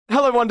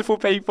Hello, wonderful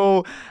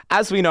people.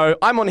 As we know,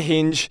 I'm on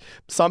Hinge.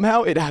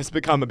 Somehow it has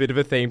become a bit of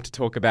a theme to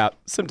talk about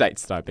some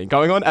dates that I've been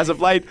going on as of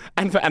late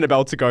and for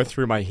Annabelle to go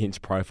through my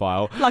Hinge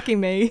profile. Lucky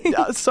me.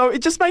 So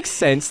it just makes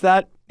sense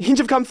that Hinge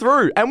have come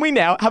through and we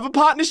now have a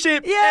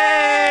partnership.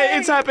 Yay!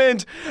 It's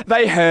happened.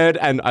 They heard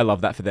and I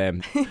love that for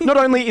them. Not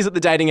only is it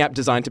the dating app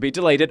designed to be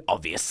deleted,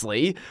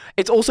 obviously,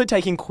 it's also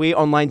taking queer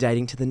online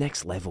dating to the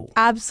next level.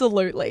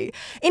 Absolutely.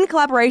 In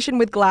collaboration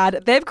with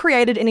GLAD, they've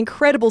created an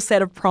incredible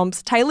set of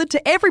prompts tailored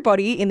to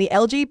everybody in the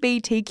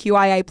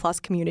LGBTQIA plus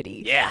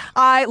community. Yeah.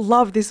 I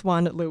love this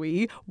one,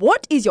 Louis.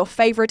 What is your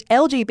favourite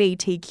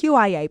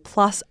LGBTQIA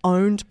plus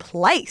owned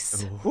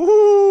place?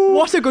 Ooh.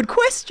 What a good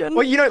question.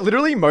 Well,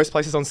 literally most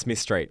places on Smith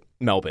Street,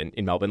 in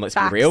Melbourne, let's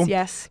Facts, be real.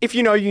 yes. If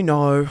you know, you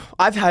know.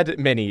 I've had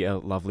many a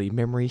lovely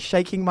memory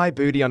shaking my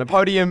booty on a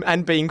podium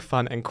and being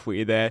fun and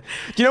queer there.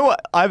 Do you know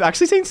what? I've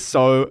actually seen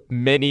so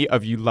many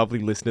of you lovely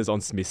listeners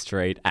on Smith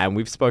Street and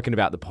we've spoken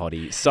about the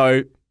potty.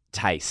 So,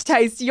 taste.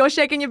 You're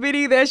shaking your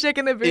booty, they're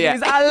shaking their booties. Yeah.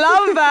 I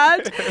love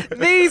that.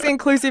 These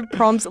inclusive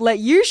prompts let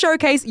you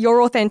showcase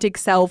your authentic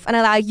self and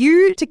allow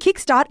you to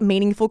kickstart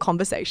meaningful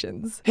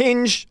conversations.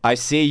 Hinge, I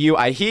see you,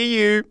 I hear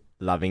you.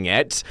 Loving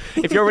it.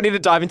 If you're ready to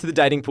dive into the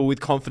dating pool with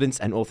confidence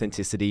and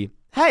authenticity,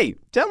 hey,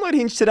 download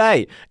Hinge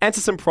today.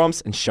 Answer some prompts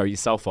and show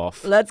yourself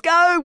off. Let's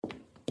go.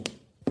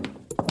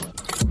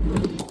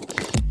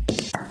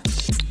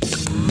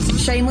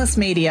 Shameless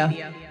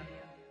Media.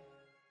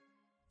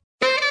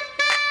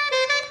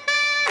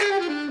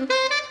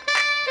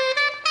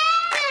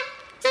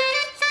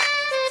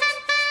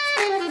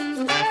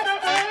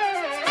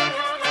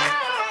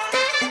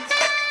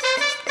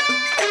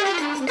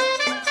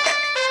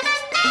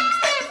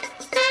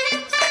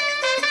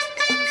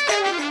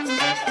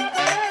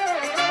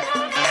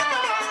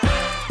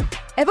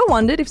 Ever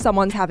wondered if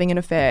someone's having an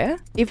affair?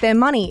 If their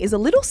money is a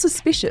little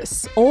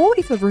suspicious? Or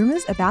if the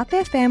rumours about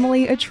their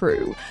family are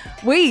true?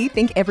 We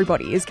think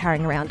everybody is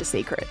carrying around a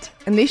secret.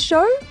 And this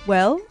show,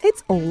 well,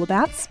 it's all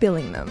about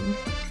spilling them.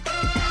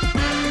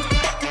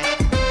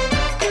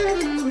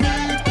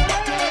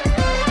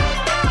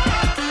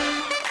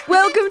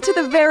 Welcome to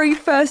the very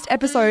first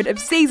episode of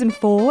Season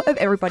 4 of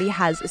Everybody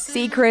Has a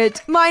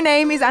Secret. My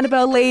name is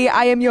Annabelle Lee.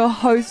 I am your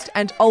host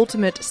and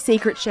ultimate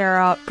secret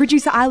sharer.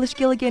 Producer Eilish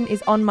Gilligan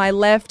is on my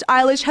left.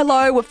 Eilish,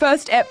 hello. We're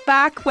first ep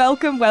back.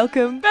 Welcome.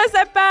 First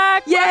step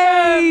back.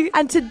 Yay!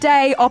 And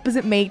today,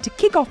 opposite me, to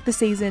kick off the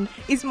season,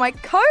 is my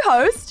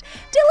co-host,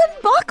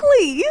 Dylan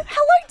Buckley.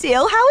 Hello,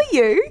 Dill. How are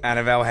you?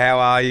 Annabelle, how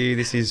are you?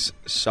 This is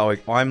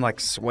I'm like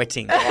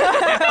sweating.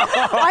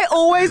 I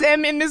always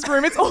am in this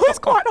room. It's always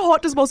quite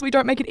hot as well, so we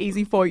don't make it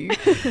easy for you.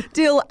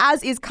 Dill,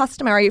 as is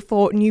customary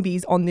for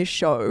newbies on this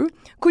show,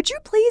 could you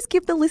please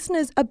give the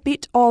listeners a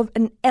bit of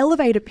an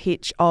elevator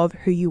pitch of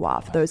who you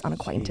are for those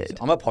unacquainted?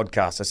 I'm a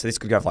podcaster, so this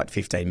could go for like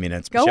 15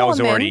 minutes. Go on,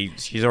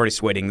 She's already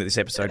sweating that this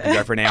episode could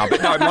go for an hour.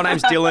 But no, my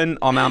name's Dylan.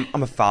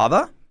 I'm a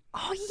father.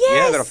 Oh, yes.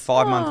 Yeah, I've got a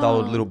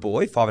 5-month-old little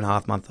boy,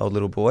 5.5-month-old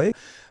little boy.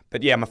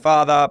 But yeah, I'm a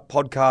father,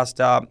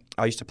 podcaster.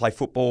 I used to play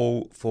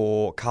football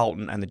for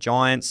Carlton and the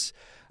Giants.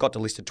 Got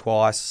delisted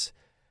twice.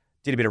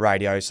 Did a bit of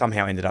radio,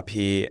 somehow ended up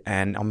here,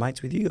 and I'm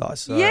mates with you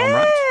guys. So I'm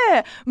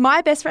right.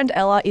 My best friend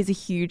Ella is a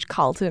huge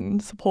Carlton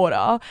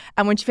supporter,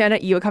 and when she found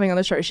out you were coming on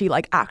the show, she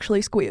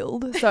actually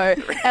squealed. So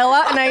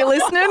Ella, and are you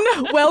listening?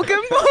 Welcome.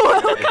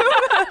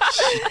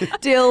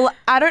 Dill,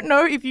 I don't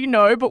know if you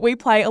know, but we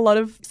play a lot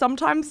of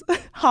sometimes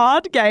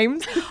hard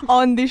games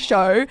on this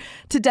show.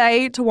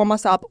 Today, to warm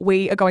us up,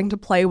 we are going to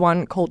play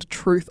one called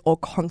Truth or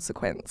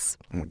Consequence.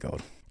 Oh my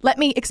God. Let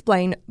me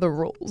explain the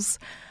rules.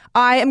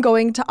 I am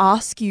going to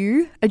ask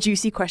you a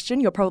juicy question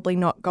you're probably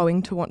not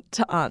going to want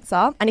to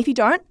answer. And if you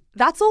don't,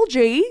 that's all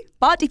G.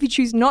 But if you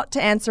choose not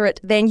to answer it,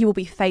 then you will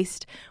be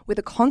faced with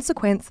a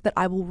consequence that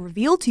I will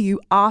reveal to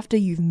you after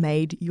you've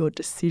made your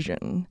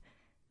decision.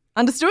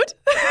 Understood?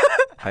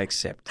 I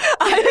accept.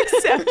 I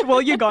accept.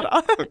 Well, you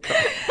gotta.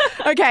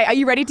 Okay, are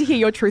you ready to hear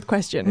your truth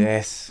question?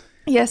 Yes.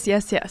 Yes.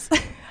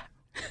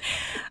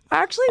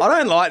 I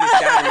don't like this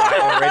game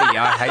already.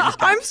 I hate this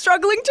game. I'm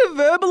struggling to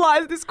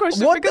verbalise this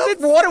question Why because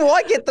do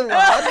I get the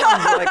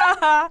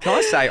right? Can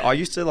I say, I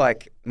used to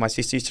my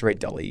sister used to read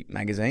Dolly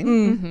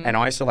magazine, and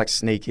I used to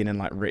sneak in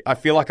and read. I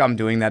feel like I'm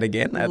doing that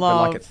again,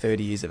 but at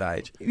 30 years of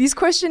age. This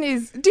question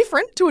is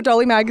different to a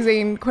Dolly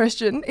magazine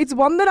question. It's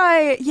one that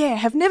I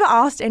have never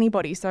asked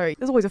anybody, so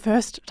there's always a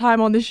first time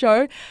on this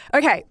show.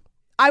 Okay,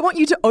 I want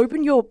you to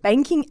open your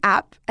banking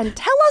app and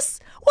tell us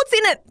what's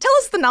in it. Tell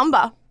us the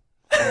number.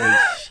 Holy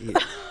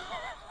shit.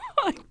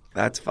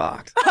 That's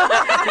fucked.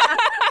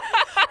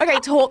 Okay,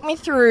 talk me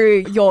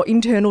through your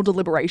internal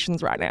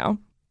deliberations right now.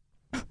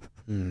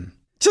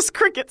 Just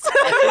crickets.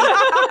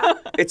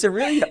 It's a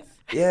really,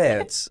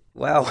 I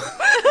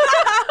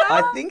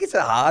think it's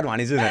a hard one,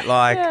 isn't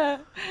it?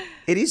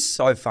 It is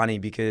so funny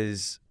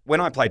because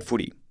when I played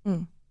footy,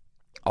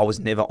 I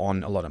was never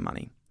on a lot of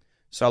money.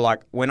 So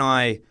when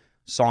I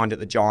signed at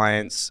the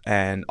Giants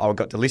and I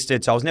got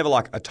delisted. So I was never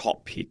a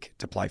top pick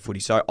to play footy.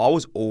 So I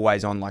was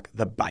always on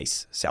the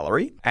base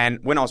salary. And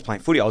when I was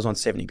playing footy, I was on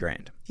 70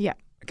 grand. Yeah.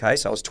 Okay.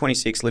 So I was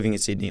 26 living in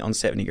Sydney on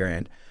 70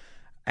 grand.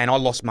 and I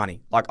lost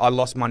money. Like I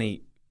lost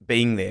money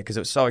being there because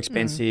it was so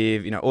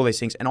expensive, you know, all these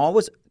things. And I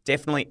was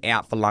definitely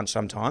out for lunch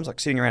sometimes, like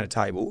sitting around a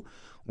table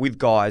with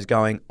guys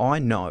going, I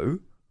know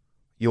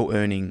you're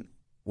earning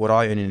what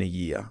I earn in a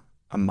year,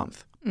 a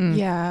month.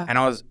 Yeah. And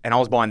I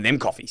was buying them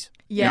coffees.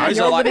 Yeah, you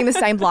know? you're living the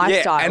same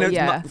lifestyle.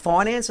 And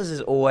finances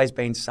has always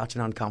been such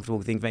an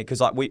uncomfortable thing for me because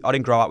like I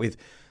didn't grow up with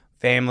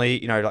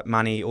family, you know, like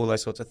money, all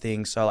those sorts of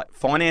things. So like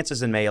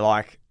finances and me,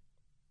 like,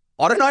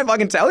 I don't know if I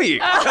can tell you.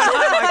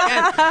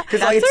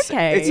 That's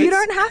okay. You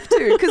don't have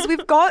to because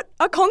we've got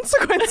a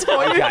consequence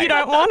for you if you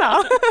don't want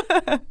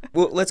to.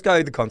 Well, let's go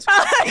with the consequence.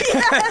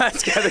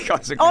 Let's go with the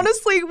consequence.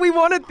 Honestly, we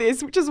wanted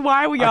this, which is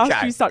why we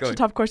asked you such a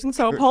tough question.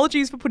 So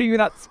apologies for putting you in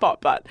that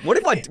spot. But what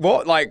if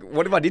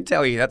I did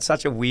tell you? That's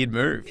such a weird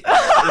move. You know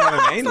what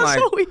I mean? Such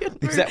a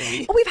weird move. Is that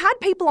weird? We've had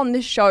people on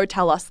this show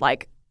tell us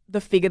like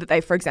the figure that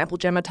they, for example,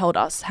 Gemma told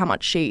us how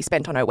much she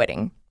spent on her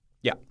wedding.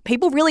 Yeah.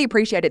 People really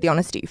appreciated the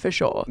honesty for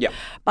sure. Yeah.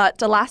 But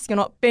Delas, you're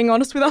not being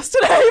honest with us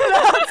today.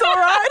 That's all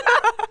right.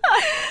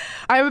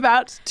 I'm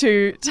about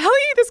to tell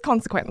you this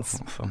consequence.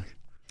 Oh, fuck.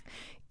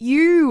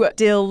 You,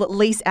 Dill,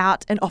 lease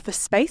out an office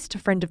space to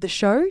friend of the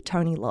show,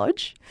 Tony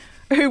Lodge,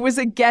 who was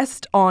a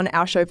guest on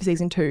our show for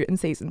season 2 and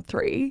season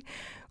 3.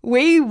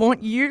 We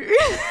want you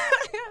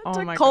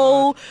to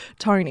call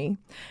Tony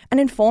and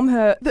inform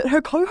her that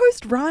her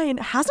co-host Ryan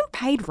hasn't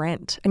paid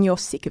rent and you're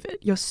sick of it.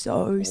 You're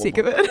so sick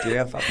of it. Do you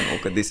know how fucking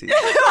awkward this is?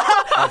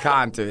 I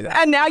can't do that.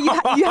 And now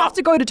you have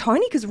to go to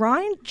Tony because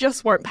Ryan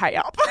just won't pay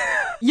up.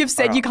 You've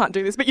said you can't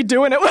do this, but you're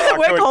doing it.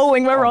 We're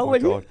calling. We're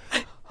rolling. My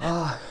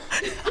God.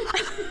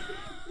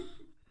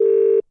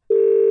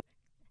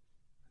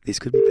 This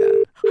could be bad.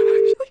 I'm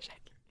actually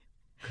shaking.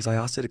 Because I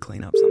asked her to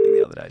clean up something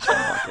the other day. She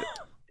didn't like it.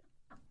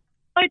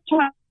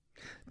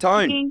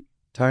 Tone.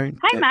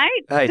 Hey,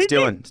 mate. Hey, it's Who's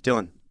Dylan. It's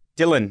Dylan.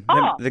 Dylan,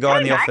 the guy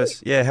in the mate.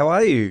 office. Yeah, how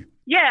are you?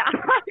 Yeah,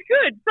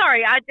 good.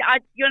 Sorry,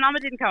 your number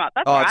didn't come up.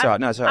 That's Oh, all right. it's all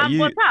right. No, sorry.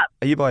 What's up?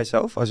 Are you by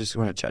yourself? I just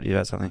want to chat to you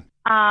about something.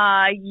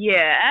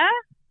 Yeah.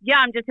 Yeah,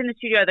 I'm just in the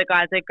studio. The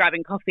guys are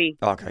grabbing coffee.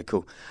 Okay,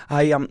 cool.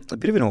 Hey, a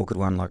bit of an awkward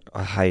one. Like,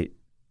 I hate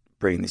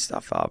bringing this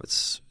stuff up.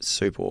 It's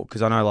super awkward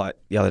because I know, like,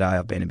 the other day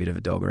I've been a bit of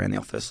a dog around the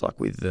office, like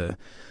with the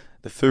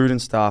food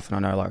and stuff, and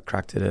I know like I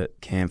cracked it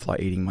at camp for like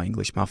eating my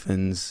English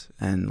muffins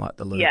and like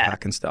the loo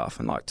pack and stuff,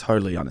 and like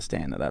totally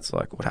understand that that's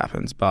like what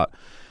happens, but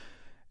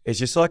it's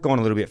just like gone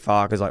a little bit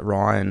far because like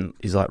Ryan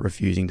is like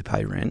refusing to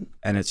pay rent,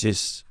 and it's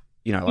just,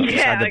 you know, like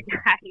Okay,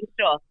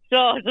 sure.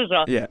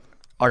 Yeah,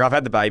 like I've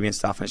had the baby and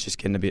stuff, and it's just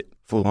getting a bit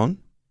full on.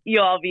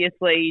 You're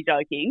obviously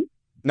joking.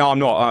 No, I'm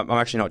not. I'm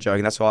actually not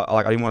joking. That's why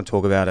I didn't want to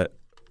talk about it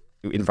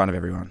in front of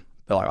everyone,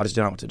 but like I just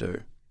don't know what to do.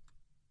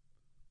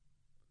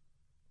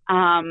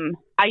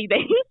 Are you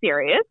being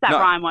serious that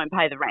Ryan won't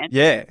pay the rent?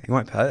 Yeah, he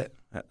won't pay it.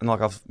 And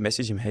like I've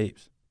messaged him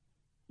heaps.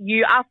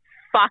 You are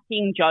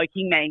fucking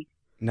joking me.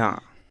 Nah.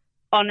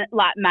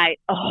 Mate,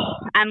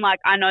 and like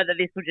I know that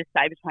this will just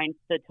stay between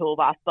the two of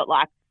us, but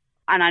like,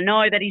 and I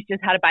know that he's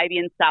just had a baby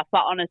and stuff,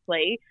 but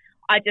honestly,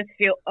 I just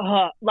feel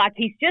like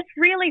he's just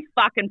really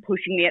fucking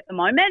pushing me at the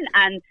moment.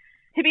 And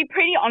to be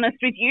pretty honest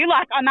with you,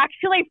 like I'm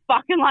actually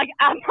fucking like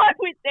at my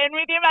wit's end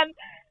with him, and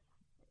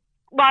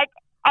like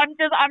I'm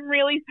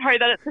really sorry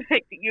that it's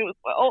affecting you as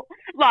well.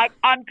 Like,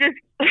 I'm just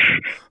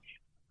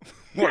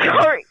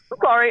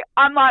sorry.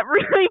 I'm like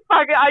really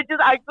fucking, I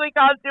just actually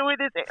can't deal with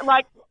this.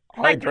 Like,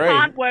 I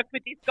can't work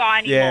with this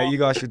guy anymore. Yeah, you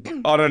guys should.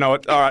 I don't know.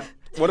 All right.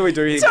 What do we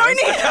do here?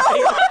 Tony!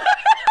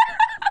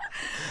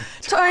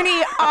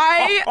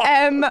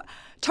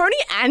 Tony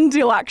and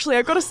Dill, actually,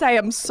 I've got to say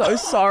I'm so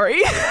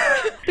sorry.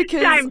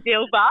 Because Same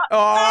deal, but.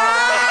 Oh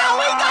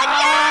my God,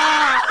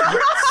 yeah!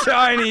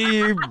 Tony,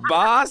 you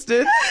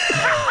bastard.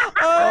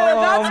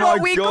 That's what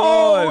we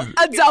call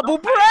a double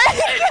break.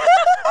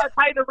 I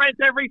pay the rent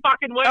every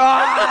fucking week.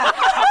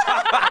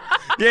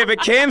 Yeah, but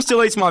Cam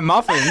still eats my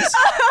muffins.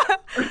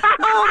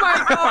 Oh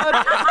my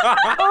God.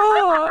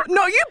 Oh,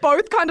 no, you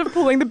both kind of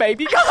pulling the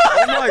baby card.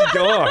 Oh my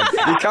God.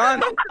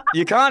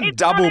 You can't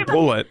double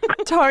pull it.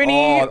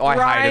 Tony, I hated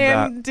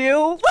Ryan, that.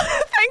 Dill,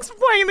 thanks for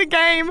playing the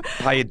game.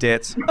 Pay your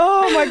debts.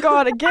 Oh my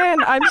God,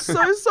 again, I'm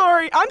so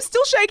sorry. I'm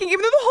still shaking,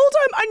 even though the whole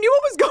time I knew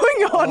what was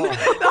going on.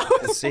 That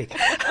was sick.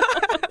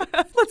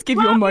 Let's give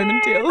you a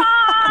moment, Dill.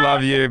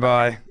 Love you,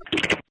 bye.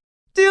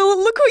 Dill,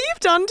 look what you've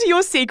done to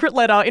your secret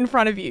letter in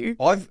front of you.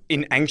 I've,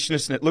 in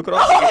anxiousness, look what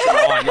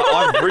I've done.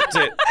 I've ripped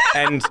it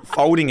and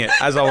folding it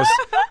as I was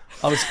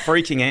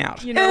freaking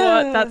out. You know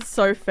what? That's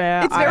so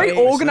fair. It's very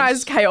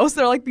organised chaos.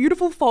 There are like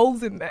beautiful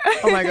folds in there.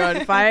 Oh my God.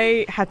 If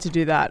I had to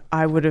do that,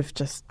 I would have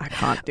I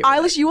can't do it.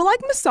 Eilish, you were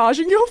like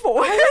massaging your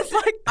forehead.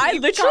 I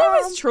literally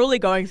was truly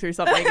going through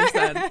something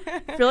instead.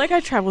 I feel like I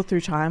travelled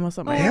through time or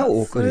something. How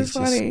awkward is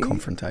funny. this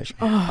confrontation?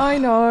 I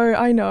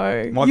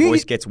know. My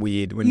voice gets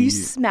weird when you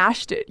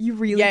smashed it. You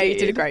really Yeah, did. you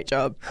did a great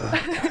job.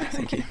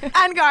 Thank you.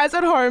 And guys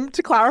at home,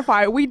 to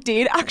clarify, we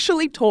did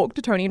actually talk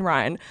to Tony and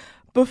Ryan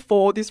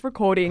before this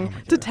recording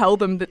to tell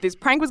them that this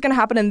prank was going to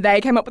happen, and they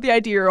came up with the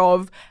idea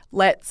of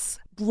let's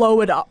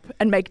blow it up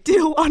and make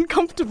Dill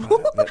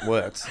uncomfortable. That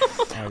works.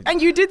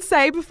 And you did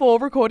say before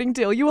recording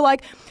Dill, you were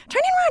like,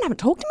 Tony and Ryan haven't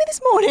talked to me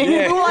this morning. Yeah.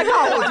 And we were like,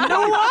 oh, I wonder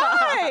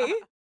why.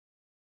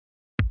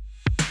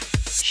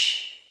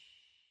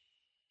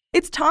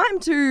 It's time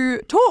to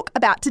talk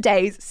about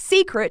today's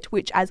secret,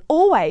 which, as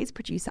always,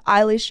 producer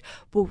Eilish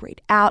will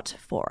read out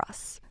for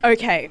us.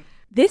 Okay,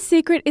 this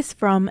secret is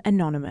from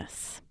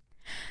Anonymous.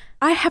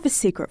 I have a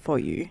secret for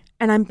you,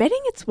 and I'm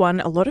betting it's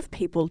one a lot of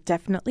people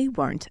definitely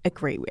won't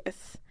agree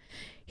with.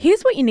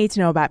 Here's what you need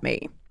to know about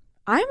me.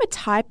 I am a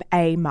type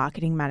A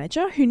marketing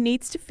manager who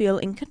needs to feel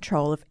in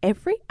control of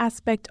every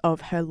aspect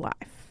of her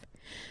life.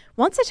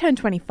 Once I turned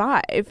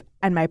 25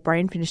 and my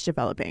brain finished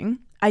developing,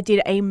 I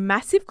did a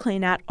massive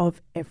clean out of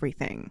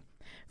everything.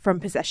 From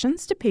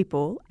possessions to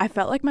people, I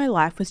felt like my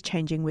life was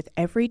changing with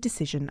every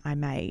decision I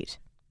made.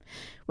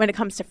 When it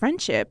comes to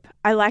friendship,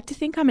 I like to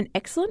think I'm an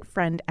excellent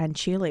friend and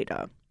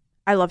cheerleader.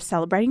 I love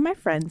celebrating my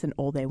friends and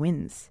all their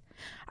wins.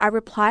 I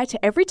reply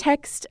to every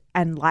text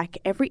and like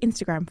every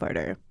Instagram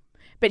photo.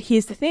 But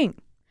here's the thing.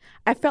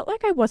 I felt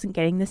like I wasn't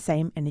getting the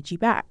same energy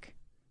back.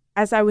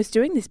 As I was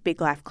doing this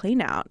big life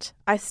clean out,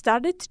 I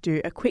started to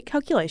do a quick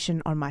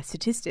calculation on my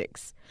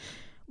statistics.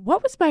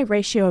 What was my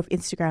ratio of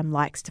Instagram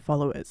likes to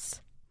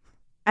followers?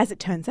 As it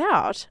turns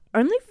out,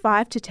 only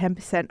 5 to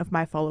 10% of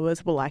my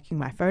followers were liking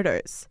my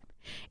photos.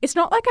 It's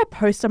not like I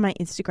post on my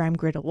Instagram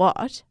grid a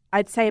lot.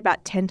 I'd say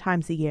about 10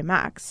 times a year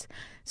max.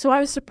 So I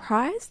was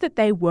surprised that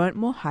they weren't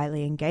more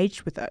highly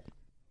engaged with it.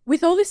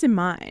 With all this in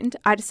mind,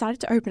 I decided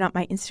to open up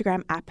my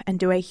Instagram app and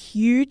do a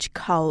huge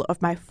cull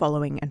of my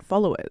following and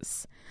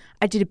followers.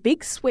 I did a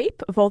big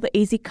sweep of all the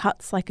easy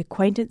cuts like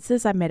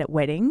acquaintances I met at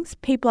weddings,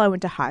 people I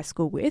went to high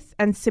school with,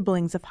 and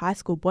siblings of high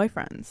school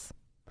boyfriends.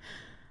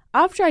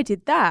 After I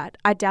did that,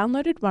 I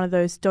downloaded one of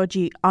those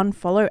dodgy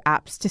unfollow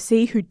apps to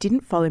see who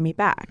didn't follow me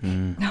back.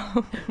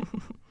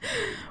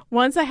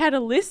 Once I had a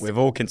list... We've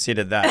all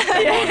considered that.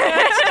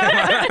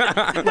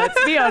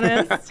 Let's be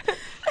honest.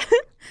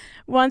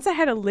 Once I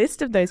had a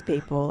list of those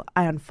people,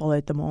 I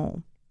unfollowed them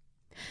all.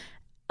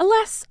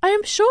 Alas, I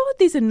am sure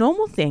these are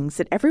normal things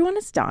that everyone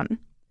has done.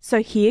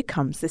 So here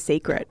comes the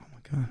secret. Oh my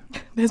God.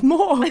 There's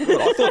more.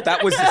 I thought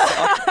that was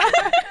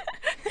the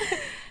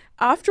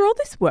After all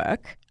this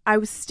work, I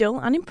was still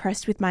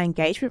unimpressed with my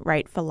engagement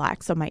rate for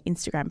likes on my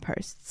Instagram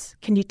posts.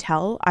 Can you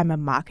tell I'm a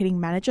marketing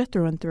manager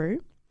through and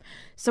through?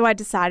 So I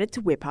decided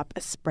to whip up a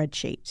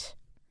spreadsheet.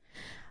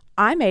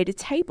 I made a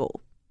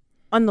table.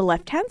 On the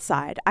left-hand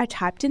side, I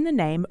typed in the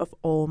name of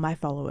all my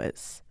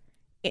followers.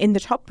 In the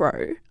top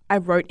row, I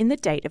wrote in the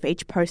date of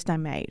each post I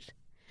made.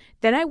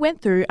 Then I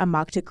went through and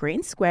marked a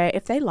green square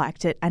if they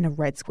liked it and a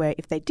red square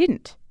if they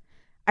didn't.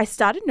 I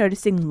started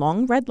noticing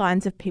long red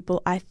lines of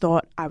people I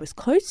thought I was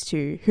close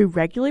to who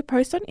regularly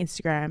post on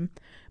Instagram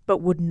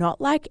but would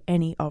not like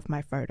any of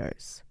my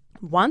photos.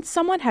 Once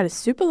someone had a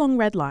super long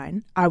red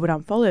line, I would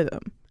unfollow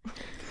them.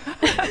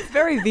 That's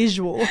very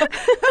visual.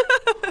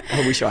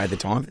 I wish I had the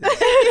time for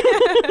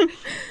this.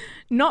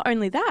 Not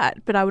only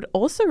that, but I would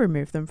also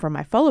remove them from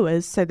my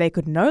followers so they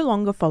could no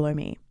longer follow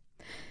me.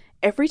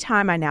 Every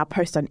time I now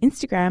post on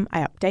Instagram,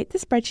 I update the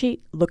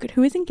spreadsheet, look at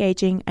who is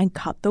engaging, and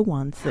cut the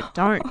ones that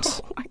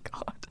don't. Oh my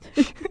God.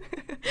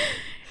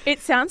 It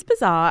sounds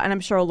bizarre, and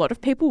I'm sure a lot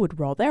of people would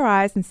roll their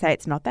eyes and say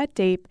it's not that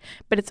deep,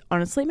 but it's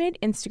honestly made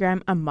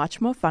Instagram a much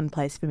more fun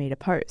place for me to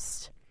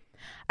post.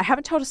 I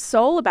haven't told a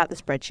soul about the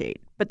spreadsheet,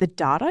 but the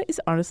data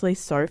is honestly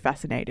so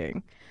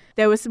fascinating.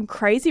 There were some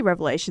crazy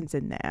revelations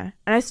in there,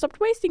 and I stopped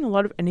wasting a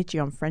lot of energy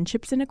on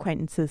friendships and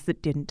acquaintances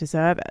that didn't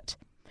deserve it.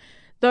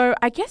 Though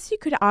I guess you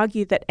could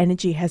argue that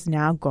energy has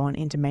now gone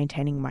into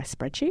maintaining my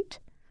spreadsheet.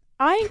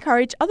 I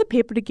encourage other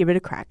people to give it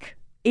a crack,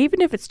 even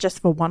if it's just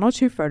for 1 or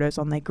 2 photos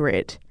on their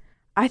grid.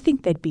 I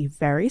think they'd be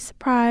very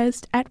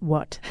surprised at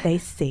what they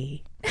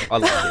see. I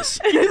love this.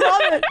 You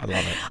love it. I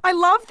love it. I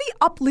love the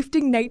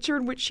uplifting nature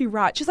in which she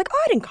writes. She's like,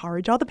 I'd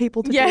encourage other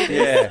people to do this.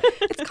 Yeah.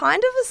 It's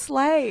kind of a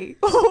slay.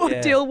 Oh,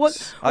 Yeah. Dill,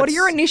 what are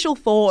your initial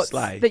thoughts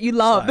Slay. that you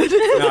love? Slay.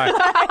 No,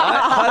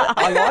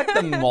 I like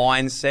the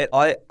mindset.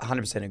 I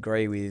 100%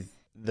 agree with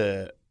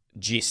the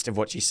gist of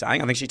what she's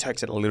saying. I think she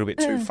takes it a little bit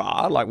too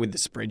far, like with the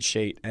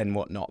spreadsheet and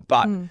whatnot.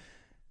 But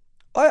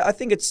I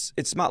think it's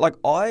smart. Like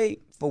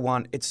for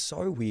one, it's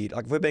so weird.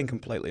 Like if we're being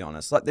completely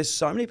honest, like there's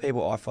so many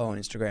people I follow on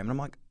Instagram and I'm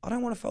like, I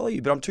don't want to follow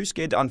you, but I'm too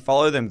scared to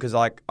unfollow them because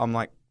I'm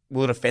like,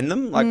 will it offend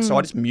them? Like, so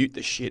I just mute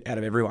the shit out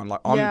of everyone.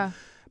 Like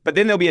But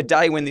then there'll be a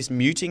day when this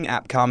muting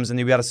app comes and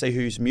you'll be able to see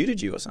who's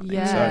muted you or something.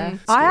 Yeah.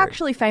 So, I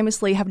actually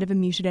famously have never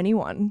muted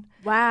anyone.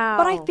 Wow.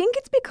 But I think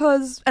it's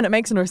because, and it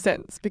makes no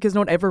sense, because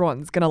not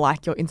everyone's going to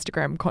like your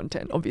Instagram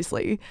content,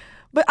 obviously.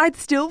 But I'd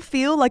still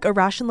feel like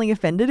irrationally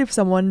offended if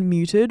someone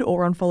muted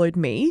or unfollowed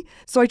me.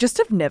 So I just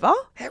have never.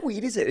 How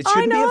weird is it? It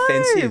shouldn't be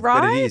offensive,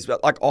 but it is.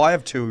 But like I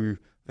have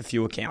a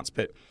few accounts,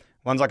 but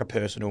one's like a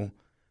personal,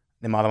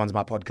 then my other one's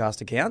my podcast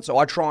account. So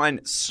I try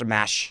and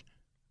smash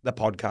the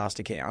podcast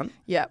account.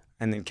 Yeah.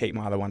 And then keep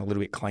my other one a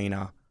little bit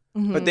cleaner.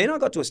 But then I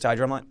got to a stage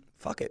where I'm like,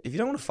 fuck it. If you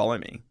don't want to follow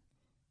me,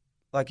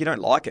 like you don't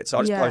like it. So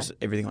I just post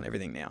everything on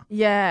everything now.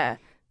 Yeah.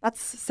 That's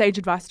sage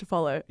advice to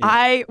follow. Yeah.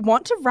 I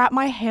want to wrap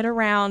my head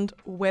around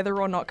whether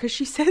or not, because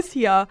she says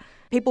here,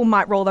 people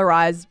might roll their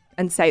eyes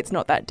and say it's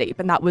not that deep.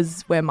 And that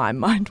was where my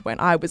mind went.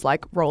 I was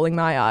like rolling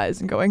my eyes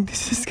and going,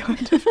 this is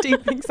kind of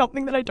deeping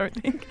something that I don't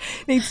think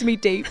needs to be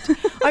deeped.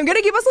 I'm going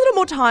to give us a little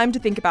more time to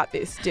think about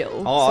this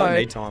still. Oh, I don't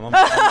need time.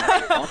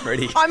 I'm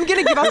ready. I'm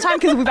going to give us time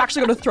because we've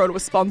actually got to throw to a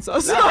sponsor.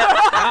 So.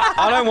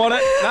 I don't want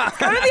it. No.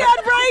 Go to the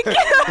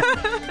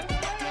ad break.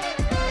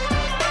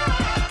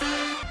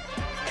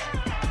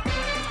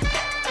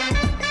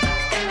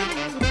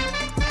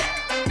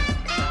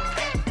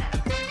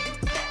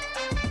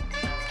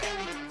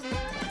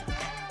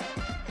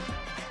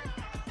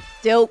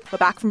 Dill, we're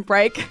back from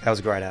break. That was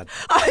a great ad.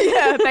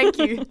 Yeah, thank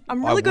you.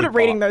 I'm really good at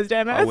reading those,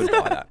 damn it. I would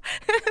buy that.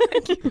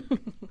 Thank you.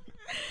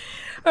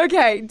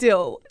 Okay,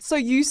 Dill. So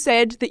you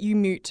said that you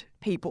mute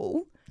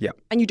people. Yeah.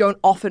 And you don't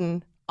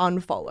often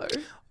unfollow.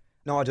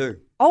 No, I do.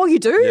 Oh, you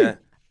do? Yeah.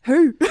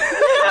 Who?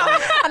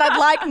 And I'd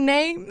like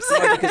names.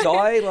 No,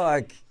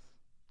 because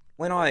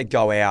when I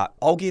go out,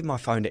 I'll give my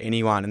phone to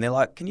anyone and they're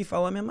like, can you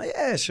follow me? I'm like,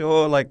 yeah,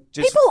 sure.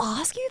 People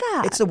ask you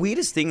that. It's the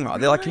weirdest thing, right?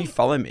 They're like, can you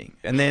follow me?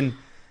 And then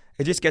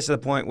it just gets to the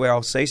point where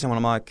I'll see someone,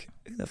 I'm like,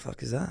 who the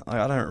fuck is that?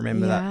 I don't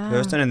remember that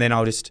person. And then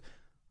I'll just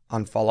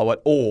unfollow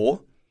it. Or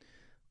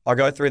I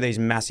go through these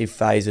massive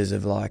phases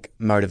of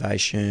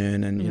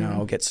motivation and,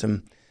 I'll get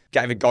some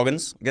David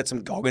Goggins,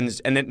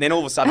 and then all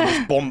of a sudden I'm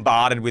just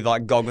bombarded with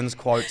Goggins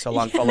quotes. I'll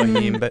unfollow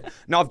him. But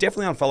no, I've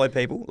definitely unfollowed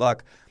people.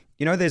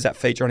 There's that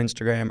feature on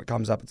Instagram. It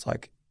comes up. It's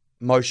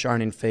most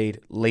shown in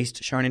feed,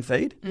 least shown in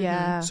feed.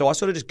 Yeah. So I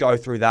sort of just go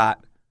through that,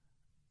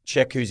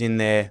 check who's in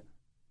there.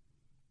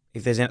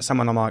 If there's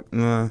someone I'm like,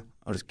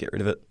 I'll just get rid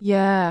of it.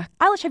 Yeah.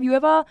 Eilish, have you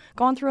ever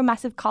gone through a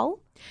massive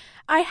cull?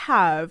 I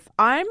have.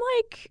 I'm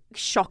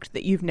shocked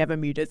that you've never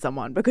muted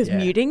someone because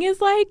muting is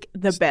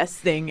the best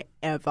thing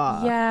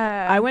ever.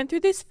 Yeah. I went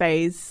through this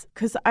phase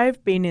because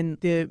I've been in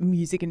the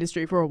music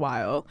industry for a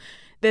while.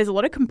 There's a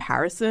lot of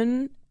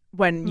comparison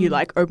when you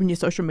open your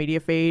social media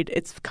feed.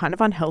 It's kind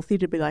of unhealthy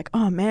to be like,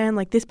 oh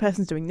man, this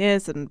person's doing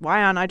this and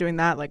why aren't I doing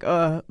that? I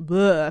feel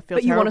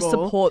But you terrible. want to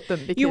support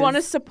them because you want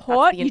to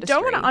support. You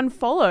don't want to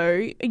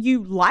unfollow.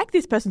 You like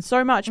this person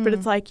so much, but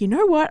it's you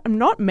know what? I'm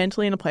not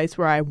mentally in a place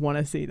where I want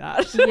to see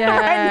that right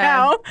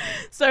now.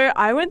 So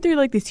I went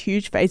through this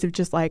huge phase of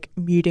just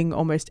muting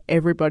almost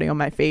everybody on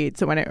my feed.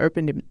 So when I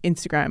opened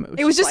Instagram,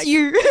 it was just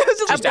you. It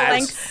was just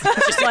ads.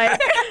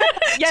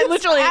 Yeah,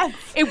 literally.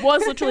 It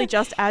was literally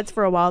just ads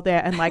for a while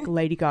there and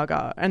Lady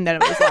Gaga. And then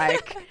it was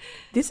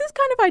this is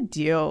kind of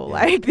ideal.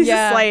 This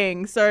is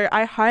slaying. So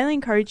I highly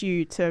encourage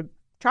you to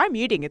try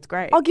muting. It's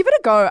great. I'll give it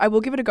a go. I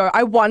will give it a go.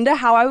 I wonder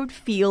how I would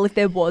feel if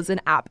there was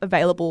an app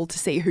available to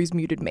see who's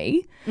muted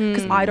me.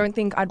 Because I don't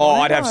think I'd want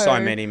to I'd have so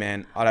many,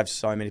 man. I'd have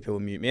so many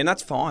people mute me. And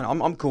that's fine.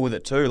 I'm cool with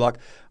it too.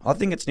 I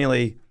think it's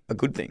nearly a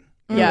good thing.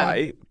 Yeah,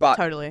 way, but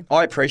totally.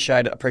 I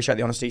appreciate it. Appreciate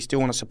the honesty. Still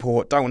want to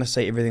support. Don't want to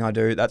see everything I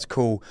do. That's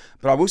cool.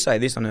 But I will say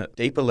this on a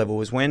deeper level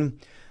is when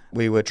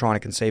we were trying to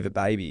conceive a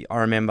baby, I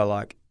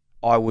remember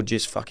I would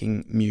just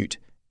fucking mute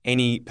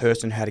any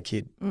person who had a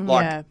kid.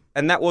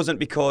 And that wasn't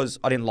because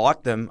I didn't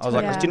like them. I was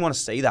I just didn't want to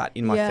see that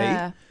in my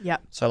feed. Yeah.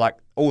 So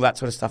all that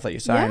sort of stuff that you're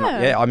saying,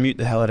 I mute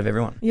the hell out of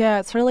everyone. Yeah,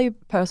 it's really a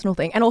personal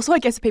thing. And also I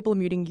guess if people are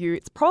muting you,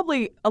 it's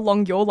probably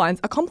along your lines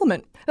a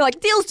compliment. They're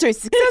like, Deal's too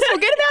successful,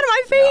 get him out of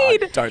my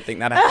feed. I don't think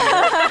that happens.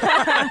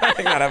 I don't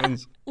think that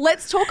happens.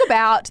 Let's talk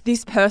about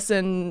this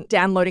person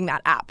downloading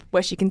that app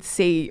where she can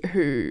see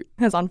who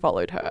has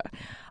unfollowed her.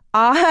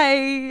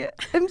 I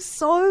am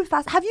so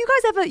fast. Have you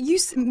guys ever, you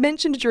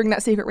mentioned during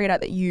that secret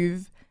readout that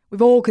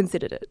we've all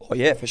considered it. Oh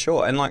yeah, for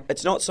sure. And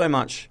it's not so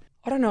much,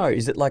 I don't know,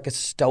 is it a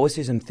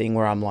stoicism thing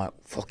where I'm like,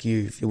 fuck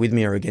you, if you're with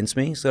me or against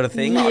me sort of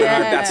thing? Yeah. I don't know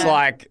if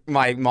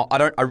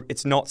that's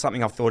it's not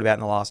something I've thought about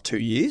in the last 2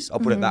 years. I'll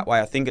put it that way.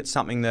 I think it's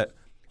something that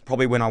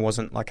probably when I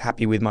wasn't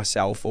happy with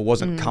myself or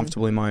wasn't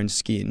comfortable in my own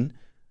skin,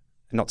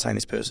 I'm not saying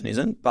this person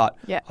isn't, but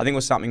I think it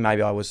was something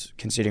maybe I was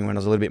considering when I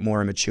was a little bit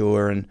more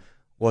immature and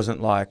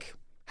wasn't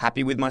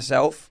happy with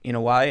myself in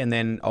a way, and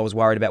then I was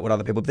worried about what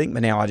other people think,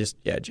 but now I just,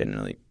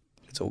 generally,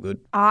 it's all good.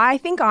 I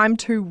think I'm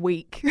too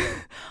weak. I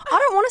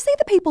don't want to see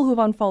the people who've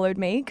unfollowed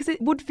me because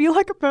it would feel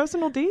like a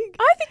personal dig.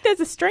 I think there's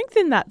a strength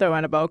in that though,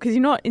 Annabelle, because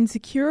you're not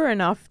insecure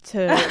enough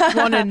to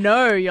want to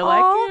know. You're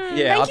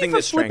I think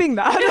there's flipping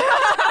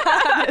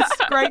that.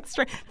 There's great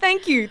strength.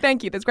 Thank you.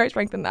 There's great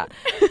strength in that.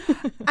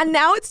 And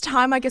now it's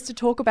time, I guess, to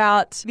talk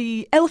about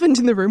the elephant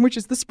in the room, which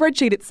is the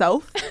spreadsheet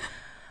itself.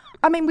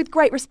 I mean, with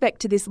great respect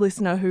to this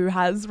listener who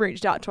has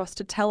reached out to us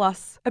to tell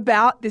us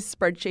about this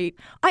spreadsheet,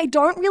 I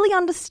don't really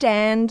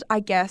understand,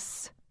 I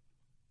guess,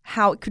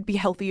 how it could be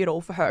healthy at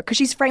all for her. Because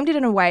she's framed it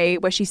in a way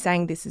where she's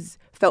saying this has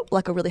felt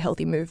like a really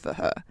healthy move for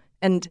her.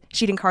 And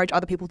she'd encourage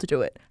other people to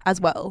do it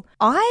as well.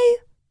 I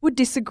would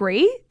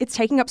disagree. It's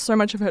taking up so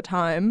much of her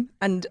time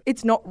and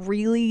it's not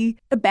really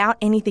about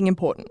anything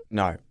important.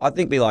 No, I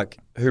think be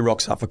who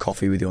rocks up for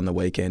coffee with you on the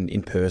weekend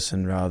in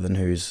person rather than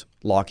who's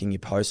liking your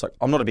posts.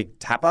 I'm not a big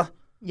tapper.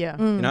 Yeah.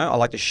 I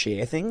like to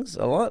share things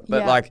a lot,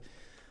 but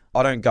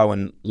I don't go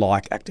and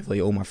like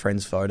actively all my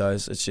friends'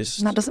 photos. It's just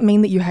And that doesn't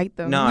mean that you hate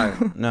them.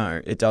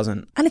 no, it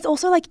doesn't. And it's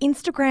also like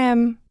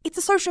Instagram, it's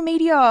a social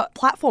media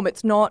platform.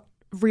 It's not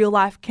real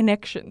life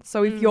connection.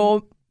 So if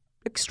you're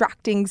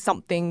extracting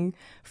something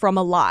from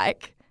a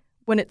like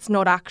when it's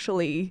not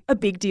actually a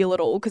big deal at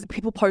all, because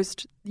people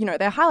post,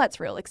 their highlights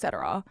reel,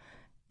 etc.,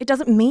 it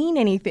doesn't mean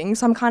anything.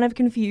 So I'm kind of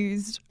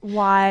confused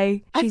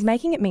why she's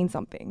making it mean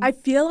something. I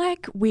feel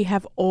like we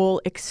have all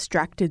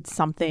extracted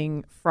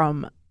something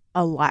from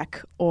a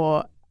like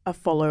or a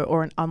follow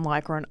or an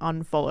unlike or an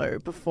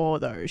unfollow before,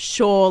 though.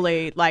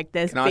 Surely, like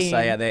there's Can I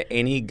say, are there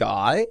any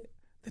guy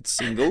that's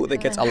single that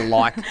gets a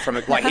like from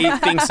it? Like he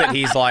thinks that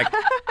he's like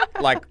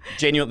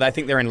genuine. They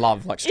think they're in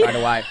love like straight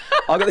away.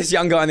 I got this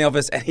young guy in the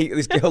office and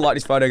this girl liked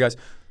his photo. Goes,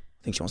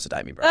 I think she wants to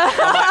date me, bro. I'm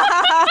like,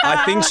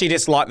 I think she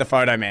just liked the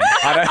photo, man.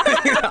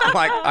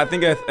 I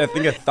think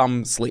her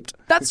thumb slipped.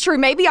 That's true.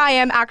 Maybe I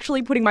am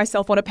actually putting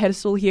myself on a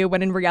pedestal here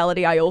when in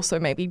reality I also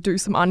maybe do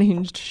some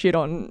unhinged shit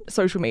on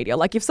social media.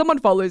 Like if someone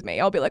follows me,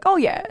 I'll be like, oh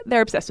yeah,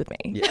 they're obsessed with me.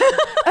 Yeah.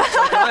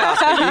 So can I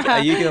ask, are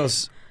you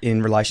girls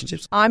in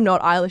relationships? I'm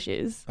not. Eilish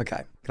is.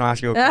 Okay. Can I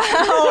ask you a question?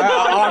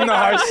 I'm the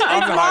host.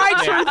 I'm the My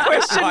host truth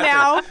question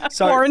now.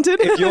 So Warranted.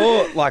 if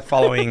you're like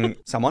following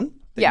someone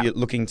that Yeah. you're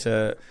looking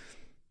to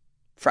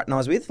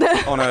fraternise with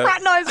on a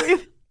Fraternise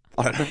with.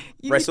 I don't know,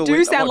 You wrestle do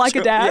with, sound I'm not like a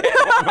sure. dad.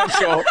 Yeah, I'm not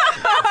sure.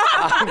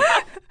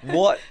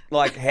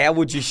 How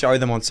would you show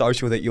them on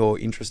social that you're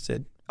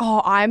interested?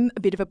 Oh, I'm a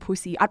bit of a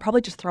pussy. I'd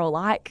probably just throw a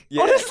like.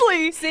 Yeah.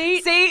 Honestly. See,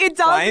 it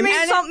does Flames?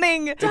 mean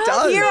something. It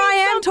does. Here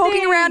I am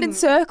talking around in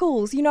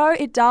circles.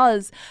 It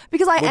does.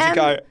 Because I Would am. you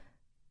go?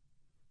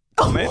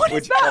 Comment? What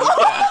Would is you that? comment?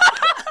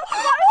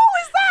 What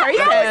was that? What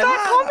was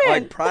that comment?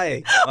 Like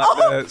pray, like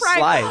the Pray.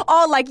 slay.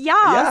 Oh, like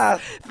yeah.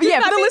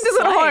 Yeah. For the listeners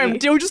at home,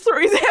 Dill just threw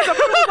his hands up. I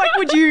was like,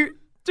 would you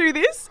do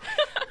this?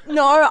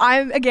 No,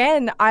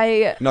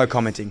 No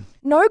commenting.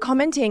 no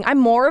commenting. I'm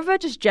more of a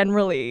just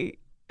generally.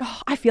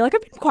 I feel like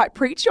I've been quite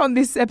preachy on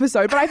this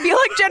episode, but I feel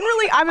like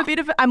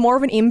generally I'm more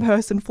of an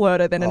in-person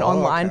flirter than an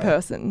online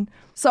person.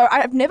 So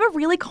I've never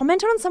really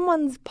commented on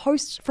someone's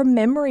post from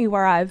memory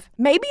where I've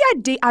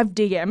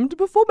DM'd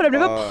before, but I've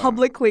never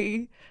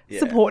publicly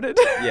supported.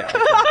 Yeah.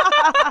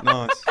 Okay.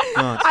 Nice.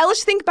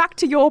 Eilish, think back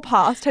to your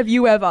past. Have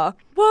you ever?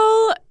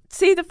 Well,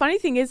 see, the funny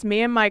thing is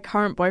me and my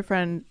current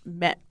boyfriend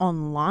met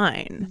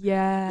online.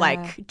 Yeah.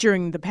 Like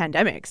during the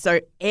pandemic. So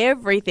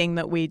everything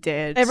that we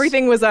did.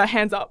 Everything was a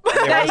hands up.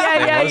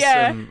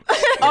 Yeah.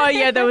 Oh,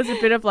 yeah, there was a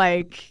bit of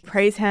like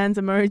praise hands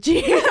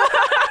emoji.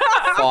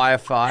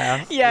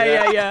 Fire.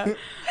 Yeah.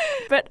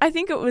 But I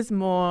think it was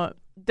more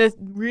the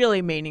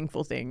really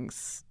meaningful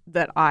things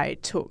that I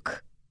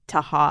took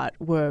to heart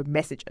were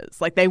messages.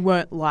 Like they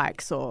weren't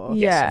likes or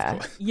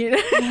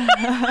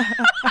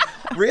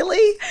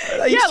Really?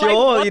 Are you sure? Like,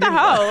 what You the didn't-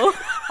 hell?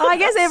 Well, I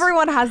guess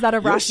everyone has that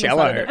You're irrational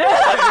shallow.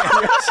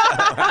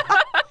 side.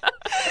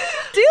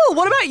 Dill,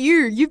 what about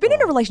you? You've been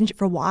in a relationship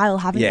for a while,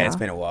 haven't you? Yeah, it's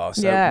been a while.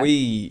 So Yeah.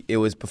 it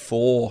was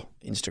before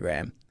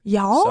Instagram.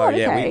 Yeah, So okay.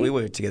 yeah, we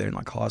were together in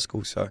like high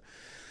school. So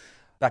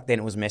back then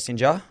it was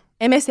Messenger.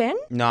 MSN?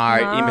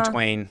 No, in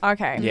between.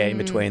 Okay. Yeah, in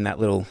between that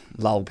little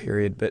lull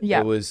period. But Yeah.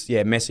 it was,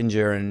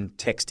 Messenger and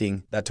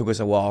texting. That took us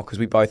a while because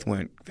we both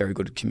weren't very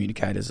good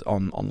communicators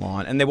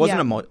online. And there wasn't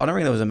I don't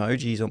think there was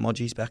emojis or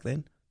emojis back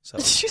then. So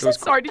Did you it say, was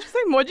sorry, did you say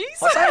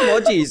emojis? I say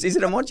emojis. Is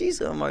it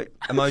emojis or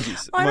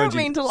emojis? I don't Emoji.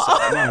 mean to So-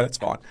 laugh. no, that's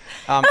fine.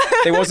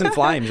 There wasn't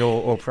flames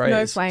or prayers.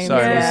 No flames. So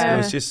Yeah. it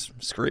was just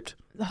script.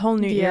 The whole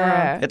new Yeah.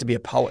 era. You had to be a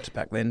poet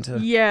back then to...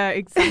 Yeah,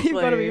 exactly. You've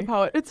got to be a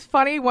poet. It's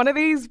funny, one of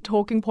these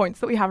talking points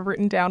that we have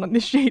written down on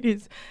this sheet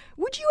is,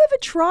 would you ever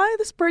try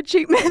the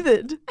spreadsheet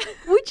method?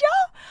 Would you?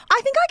 I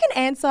think I can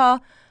answer,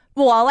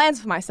 I'll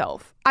answer for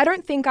myself. I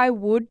don't think I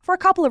would for a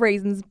couple of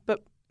reasons,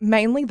 but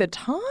mainly the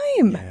time.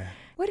 Yeah.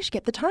 Where did you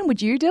get the time?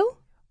 Would you, Dill?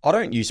 I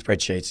don't use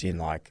spreadsheets in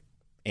like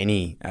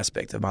any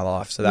aspect of my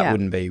life, so that Yeah.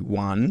 wouldn't be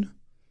one.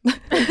 No,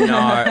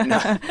 I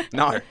wouldn't.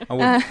 No.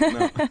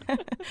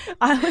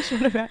 Eilish,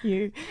 what about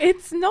you?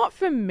 It's not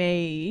for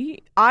me.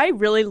 I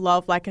really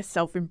love like a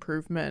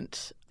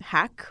self-improvement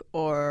hack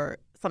or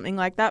something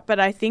like that, but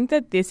I think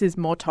that this is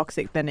more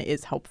toxic than it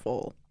is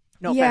helpful.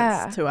 No Yeah.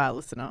 offense to our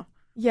listener.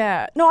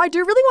 Yeah. No, I do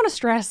really want to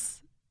stress,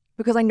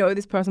 because I know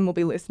this person will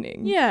be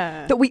listening.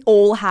 Yeah. That we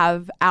all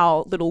have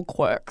our little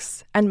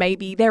quirks, and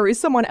maybe there is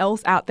someone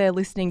else out there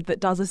listening that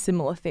does a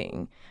similar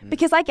thing.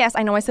 Because I guess,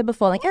 I know I said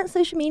before, like,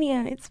 social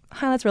media, it's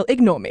highlights real.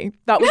 Ignore me.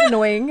 That was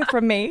annoying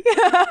from me.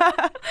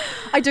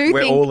 I do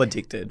We're think all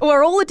addicted.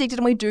 we're all addicted,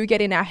 and we do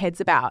get in our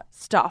heads about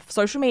stuff.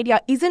 Social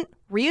media isn't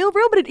real,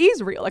 but it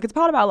is real. Like, it's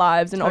part of our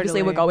lives, and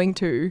obviously we're Totally. going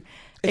to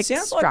It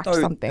sounds like extract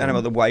though, something.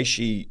 Annabelle, the way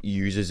she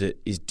uses it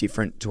is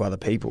different to other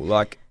people.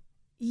 Like,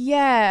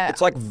 Yeah.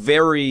 it's like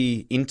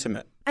very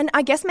intimate. And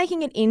I guess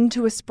making it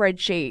into a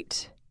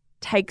spreadsheet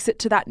takes it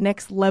to that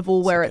next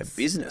level where like it's a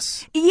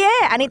business. Yeah,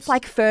 and it's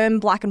like firm,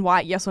 black and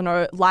white, yes or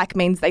no. Like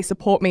means they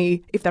support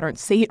me if they don't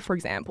see it, for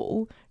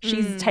example.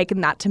 She's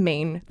taken that to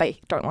mean they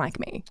don't like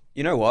me.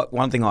 You know what?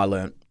 One thing I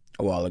learned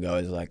a while ago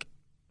is like,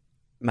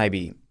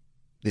 maybe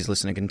this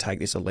listener can take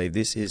this or leave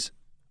this, is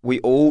we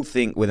all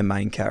think we're the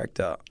main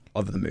character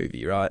of the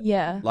movie, right?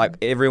 Yeah. Like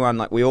everyone,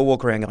 like we all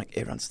walk around going,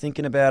 everyone's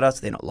thinking about us.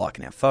 They're not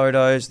liking our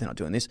photos. They're not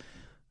doing this.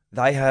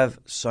 They have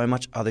so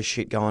much other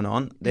shit going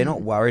on. They're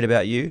not worried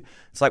about you.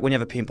 It's like when you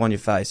have a pimple on your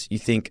face, you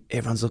think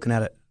everyone's looking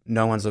at it.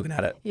 No one's looking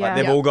at it. Yeah. Like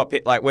they've all got,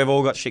 we've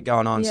all got shit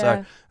going on. Yeah.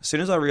 So as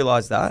soon as I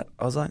realised that,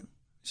 I was like,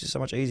 it's just so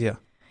much easier.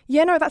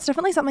 Yeah, no, that's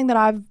definitely something that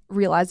I've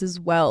realized as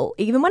well.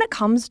 Even when it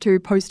comes to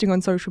posting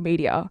on social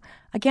media,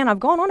 again, I've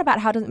gone on about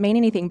how it doesn't mean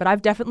anything, but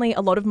I've definitely,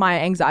 a lot of my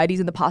anxieties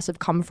in the past have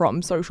come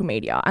from social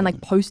media and like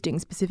posting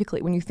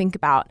specifically. When you think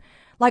about,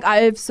 like, I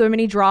have so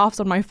many drafts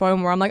on my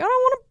phone where I'm like, I don't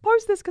want to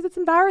post this because it's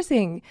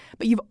embarrassing.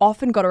 But you've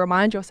often got to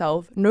remind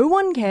yourself, no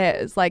one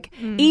cares. Like,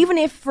 even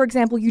if, for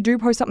example, you do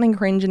post something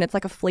cringe and it's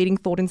like a fleeting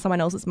thought in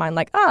someone else's mind,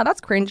 like,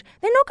 that's cringe,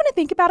 they're not going to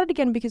think about it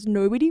again because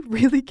nobody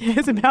really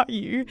cares about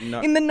you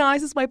in the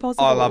nicest way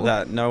possible. I love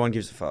that. No one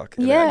gives a fuck.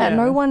 Yeah,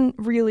 no one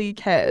really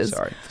cares.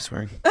 Sorry for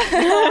swearing.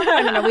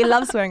 No, we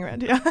love swearing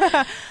around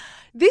here.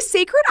 This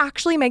secret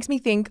actually makes me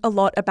think a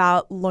lot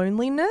about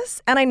loneliness.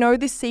 And I know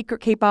this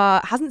secret keeper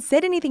hasn't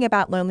said anything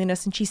about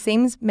loneliness and she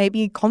seems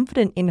maybe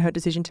confident in her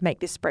decision to make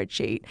this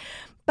spreadsheet.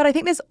 But I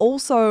think there's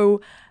also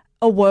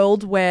a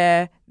world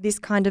where this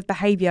kind of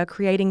behavior,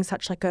 creating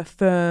such like a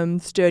firm,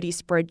 sturdy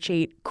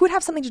spreadsheet, could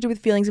have something to do with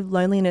feelings of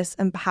loneliness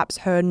and perhaps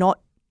her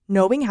not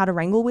knowing how to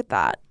wrangle with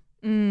that.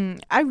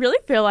 I really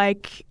feel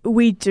like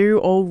we do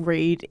all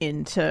read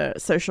into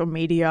social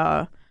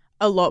media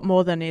a lot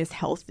more than is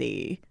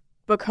healthy,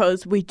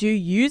 because we do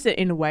use it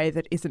in a way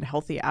that isn't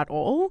healthy at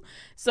all.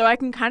 So I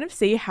can kind of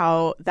see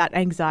how that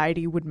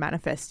anxiety would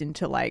manifest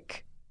into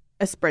like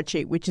a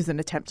spreadsheet, which is an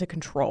attempt to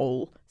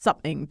control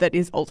something that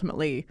is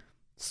ultimately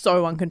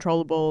so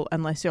uncontrollable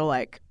unless you're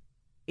like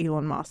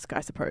Elon Musk,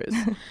 I suppose.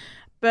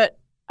 But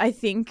I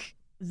think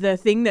the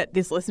thing that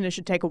this listener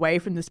should take away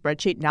from the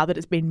spreadsheet now that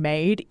it's been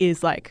made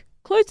is like,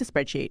 close the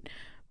spreadsheet,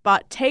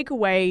 but take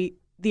away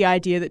the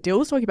idea that Dill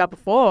was talking about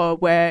before,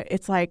 where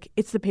it's like,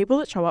 it's the people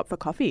that show up for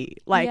coffee,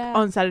 like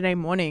on Saturday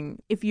morning.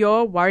 If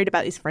you're worried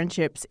about these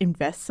friendships,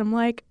 invest some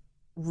like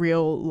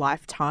real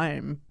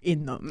lifetime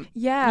in them.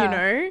 Yeah. You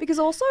know? Because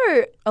also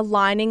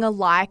aligning a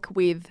like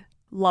with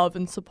love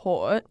and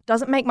support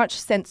doesn't make much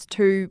sense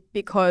too,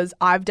 because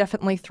I've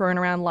definitely thrown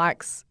around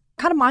likes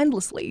kind of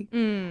mindlessly.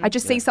 I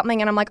just see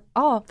something and I'm like,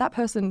 oh, that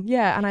person,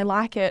 yeah, and I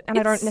like it, and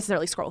I don't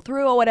necessarily scroll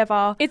through or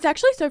whatever. It's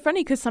actually so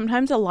funny because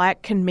sometimes a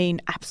like can mean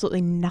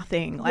absolutely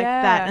nothing like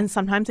that, and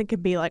sometimes it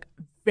can be like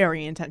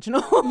very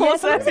intentional. Yeah,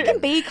 sometimes it can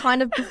be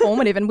kind of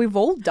performative, and we've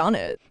all done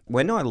it.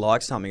 When I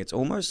like something, it's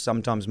almost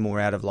sometimes more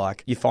out of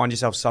like, you find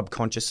yourself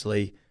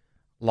subconsciously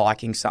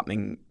liking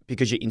something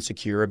because you're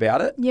insecure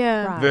about it.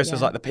 Yeah. Right,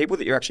 Versus like the people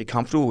that you're actually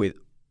comfortable with,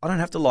 I don't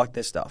have to like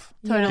their stuff.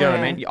 Totally. Do you know what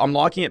I mean? I'm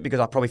liking it because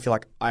I probably feel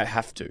like I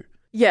have to.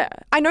 Yeah.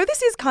 I know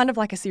this is kind of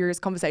like a serious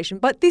conversation,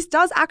 but this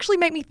does actually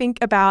make me think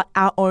about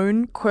our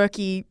own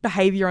quirky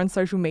behavior on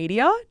social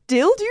media.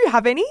 Dill, do you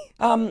have any?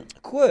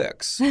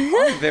 Quirks.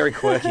 I'm a very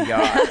quirky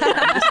guy.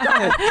 I'm just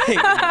trying to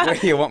think where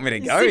you want me to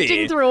go Sifting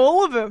here. through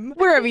all of them.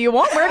 Wherever you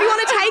want to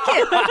take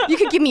it. You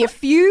could give me a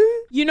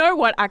few. You know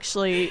what,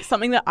 actually,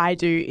 something that I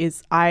do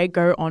is I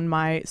go on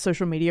my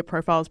social media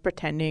profiles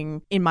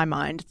pretending in my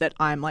mind that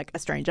I'm like a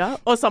stranger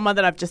or someone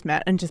that I've just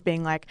met, and just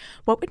being like,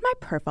 what would my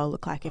profile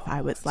look like if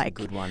I was like,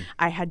 good one.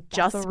 I had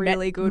just a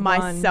really met good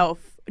myself.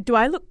 Do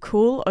I look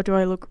cool or do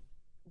I look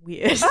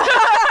weird?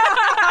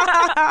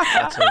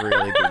 That's a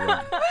really good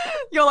one.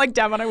 You're like,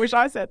 damn it, I wish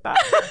I said that.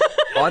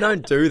 I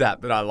don't do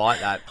that, but I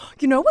like that.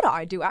 You know what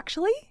I do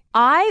actually?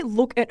 I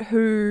look at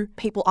who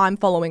people I'm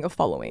following are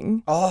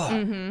following. Oh,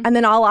 And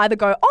then I'll either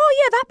go,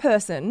 oh yeah, that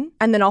person,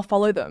 and then I'll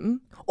follow them.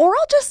 Or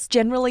I'll just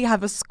generally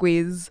have a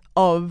squiz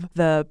of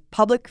the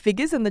public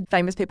figures and the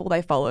famous people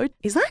they followed.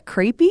 Is that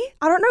creepy?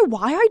 I don't know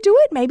why I do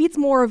it. Maybe it's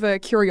more of a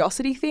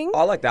curiosity thing.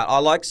 I like that. I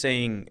like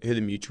seeing who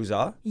the mutuals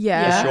are.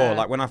 Yeah. For sure.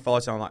 Like when I follow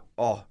someone,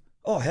 I'm like,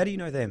 oh, how do you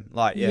know them?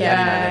 Like, how do you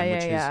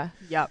know them?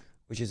 Yep.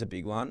 Which is a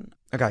big one.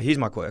 Okay, here's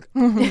my quirk.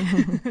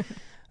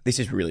 This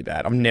is really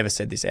bad. I've never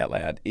said this out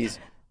loud. Is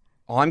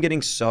I'm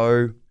getting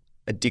so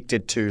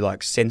addicted to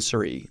like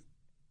sensory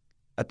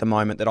at the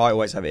moment that I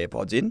always have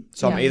AirPods in.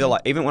 So I'm either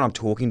like, even when I'm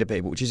talking to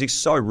people, which is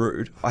so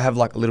rude, I have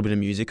like a little bit of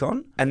music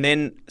on. And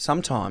then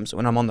sometimes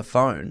when I'm on the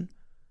phone,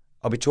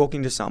 I'll be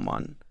talking to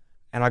someone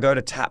and I go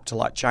to tap to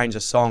like change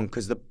a song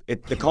because the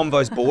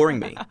convo's boring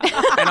me.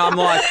 And I'm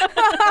like,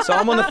 so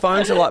I'm on the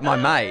phone to like my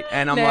mate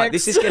and I'm like,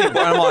 this is getting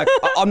boring. I'm like,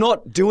 I'm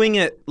not doing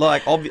it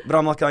like obvious, but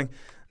I'm like going,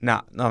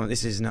 no,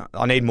 this is not,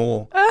 I need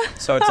more.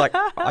 So it's like,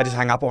 I just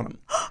hang up on them.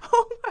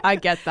 I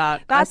get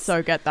that. I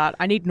so get that.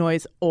 I need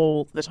noise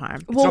all the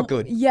time. It's not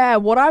good. Yeah,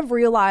 what I've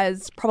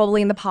realised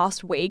probably in the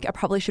past week, I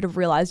probably should have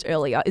realised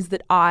earlier, is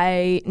that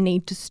I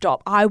need to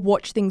stop. I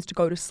watch things to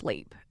go to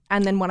sleep.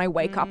 And then when I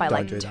wake up, I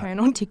like turn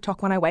on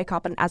TikTok when I wake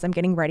up, and as I'm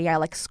getting ready, I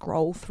like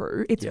scroll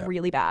through. It's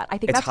really bad. I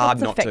think It's that's hard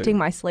what's not to. affecting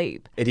my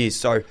sleep. It is.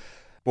 So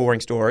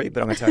boring story,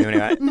 but I'm going to tell you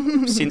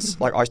anyway. Since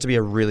like I used to be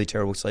a really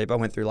terrible sleeper, I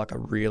went through like a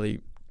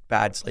really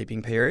bad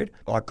sleeping period.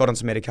 I got on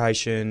some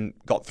medication,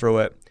 got through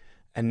it.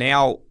 And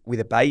now with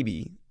a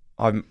baby,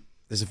 I'm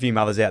there's a few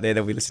mothers out there that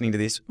will be listening to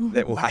this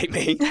that will hate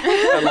me.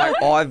 But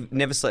like, I've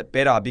never slept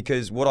better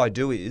because what I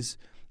do is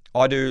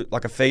I do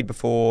like a feed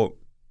before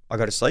I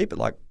go to sleep at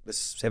like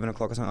 7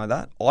 o'clock or something like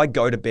that. I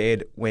go to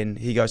bed when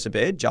he goes to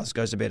bed. Just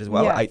goes to bed as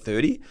well at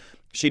 8:30.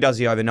 She does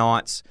the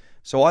overnights.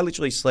 So I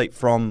literally sleep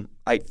from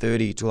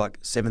 8:30 to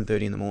like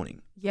 7:30 in the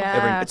morning.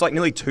 Yeah. It's like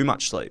nearly too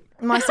much sleep.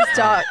 My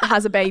sister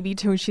has a baby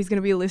too, and she's going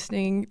to be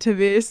listening to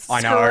this. I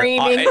know.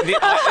 Screaming.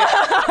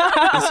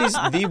 This is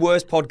the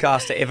worst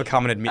podcast to ever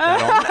come and admit that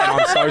on.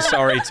 And I'm so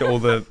sorry to all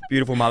the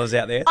beautiful mothers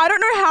out there. I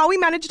don't know how we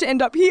managed to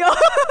end up here,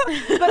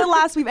 but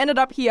alas, we've ended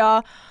up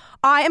here.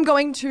 I am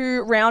going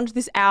to round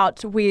this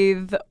out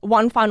with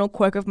one final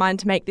quirk of mine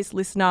to make this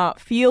listener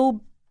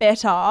feel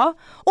better.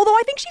 Although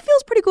I think she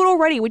feels pretty good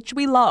already, which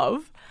we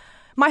love.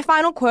 My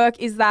final quirk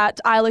is that,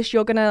 Eilish,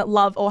 you're going to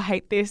love or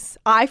hate this.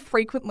 I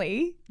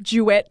frequently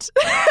duet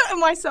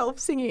myself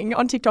singing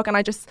on TikTok, and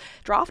I just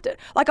draft it.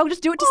 Like, I'll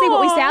just do it to see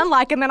what we sound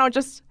like, and then I'll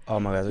just Oh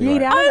my God.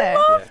 yeet out of there. I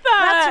love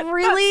that.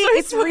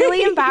 It's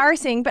really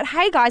embarrassing. But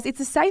hey, guys,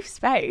 it's a safe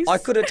space. I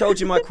could have told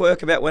you my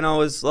quirk about when I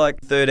was like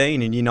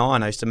 13 in year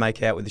 9. I used to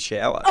make out with the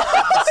shower.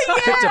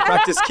 To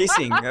practice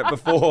kissing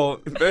before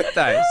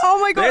birthdays. Oh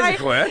my God. There's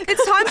a quirk.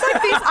 It's times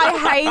like this I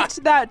hate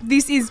that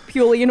this is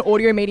purely an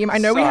audio medium. I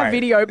know we have Sorry.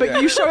 video,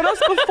 but you showed us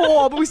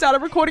before, but we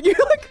started recording. You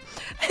like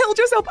held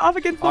yourself up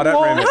against the I don't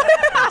wall. remember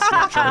that. That's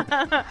not true.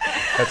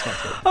 That's not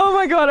true. Oh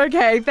my God,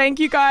 okay. Thank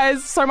you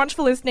guys so much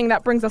for listening.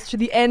 That brings us to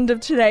the end of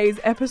today's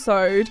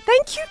episode.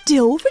 Thank you,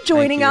 Dill, for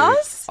joining Thank you.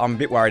 us. I'm a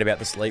bit worried about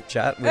the sleep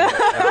chat.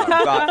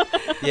 But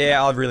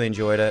yeah, I've really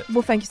enjoyed it.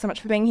 Well, thank you so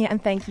much for being here,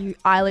 and thank you,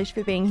 Eilish,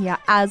 for being here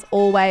as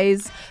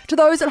always. To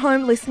those at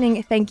home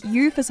listening, thank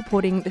you for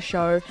supporting the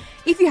show.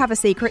 If you have a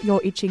secret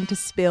you're itching to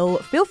spill,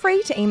 feel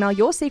free to email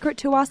your secret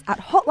to us at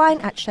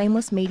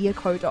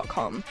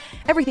hotline@shamelessmediaco.com.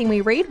 Everything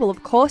we read will,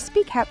 of course,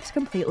 be kept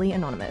completely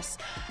anonymous.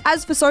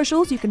 As for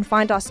socials, you can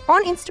find us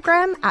on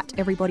Instagram at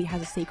Everybody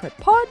Has a Secret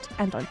Pod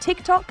and on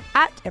TikTok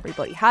at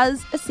Everybody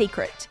Has a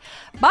Secret.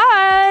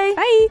 Bye!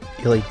 Bye!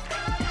 Really?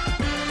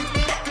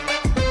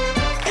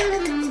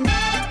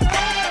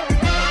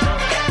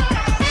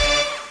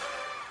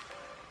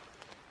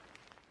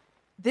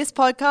 This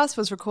podcast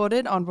was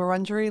recorded on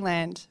Wurundjeri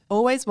land.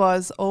 Always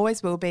was,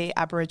 always will be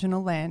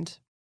Aboriginal land.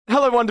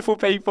 Hello, wonderful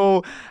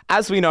people.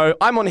 As we know,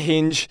 I'm on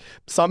Hinge.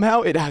 Somehow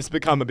it has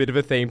become a bit of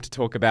a theme to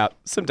talk about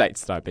some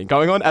dates that I've been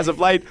going on as of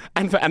late,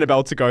 and for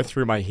Annabelle to go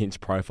through my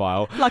Hinge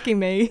profile. Lucky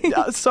me.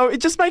 So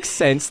it just makes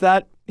sense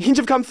that Hinge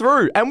have come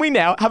through and we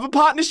now have a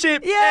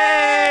partnership.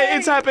 Yay!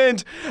 It's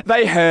happened.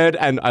 They heard,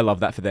 and I love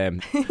that for them.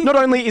 Not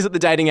only is it the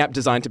dating app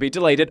designed to be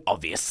deleted,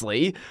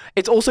 obviously,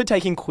 it's also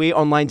taking queer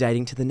online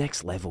dating to the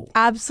next level.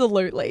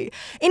 Absolutely.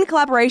 In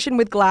collaboration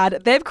with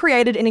GLAD, they've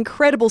created an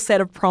incredible set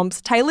of prompts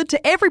tailored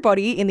to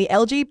everybody in the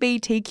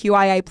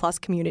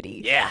LGBTQIA+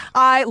 community. Yeah.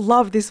 I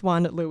love this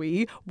one,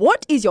 Louis.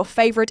 What is your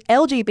favourite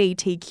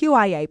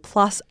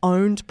LGBTQIA+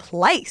 owned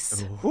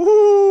place?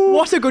 Ooh.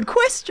 What a good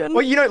question.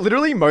 Well, you know,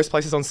 literally most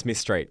places on Smith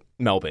Street,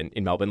 in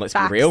Melbourne, let's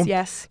Facts, be real.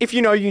 yes. If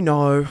you know, you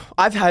know.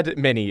 I've had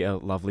many a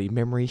lovely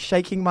memory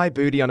shaking my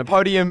booty on a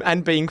podium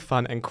and being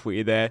fun and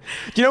queer there.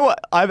 Do you know what?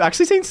 I've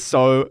actually seen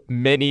so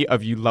many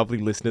of you lovely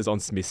listeners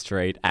on Smith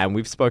Street, and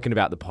we've spoken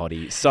about the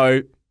potty.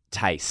 So,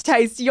 taste.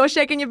 You're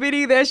shaking your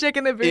booty, they're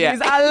shaking their booties. Yeah.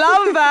 I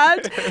love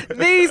that.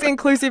 These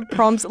inclusive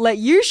prompts let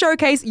you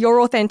showcase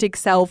your authentic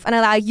self and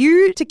allow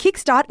you to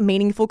kickstart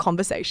meaningful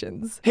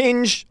conversations.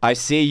 Hinge, I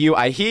see you,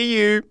 I hear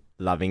you.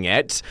 Loving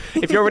it.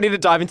 If you're ready to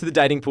dive into the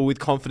dating pool with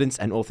confidence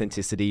and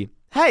authenticity,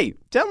 hey,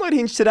 download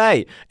Hinge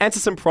today, answer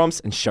some prompts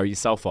and show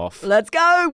yourself off. Let's go.